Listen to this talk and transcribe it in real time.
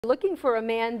Looking for a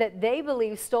man that they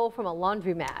believe stole from a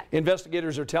laundromat.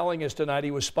 Investigators are telling us tonight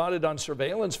he was spotted on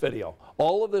surveillance video.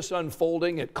 All of this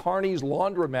unfolding at Kearney's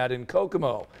laundromat in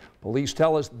Kokomo. Police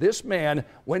tell us this man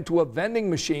went to a vending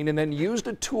machine and then used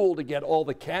a tool to get all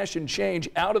the cash and change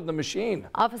out of the machine.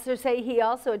 Officers say he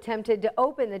also attempted to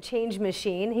open the change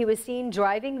machine. He was seen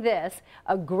driving this,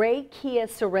 a gray Kia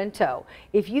Sorento.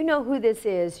 If you know who this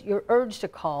is, you're urged to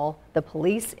call the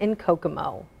police in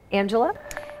Kokomo. Angela?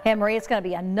 Anne Marie, it's going to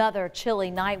be another chilly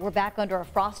night. We're back under a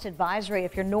frost advisory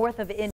if you're north of India.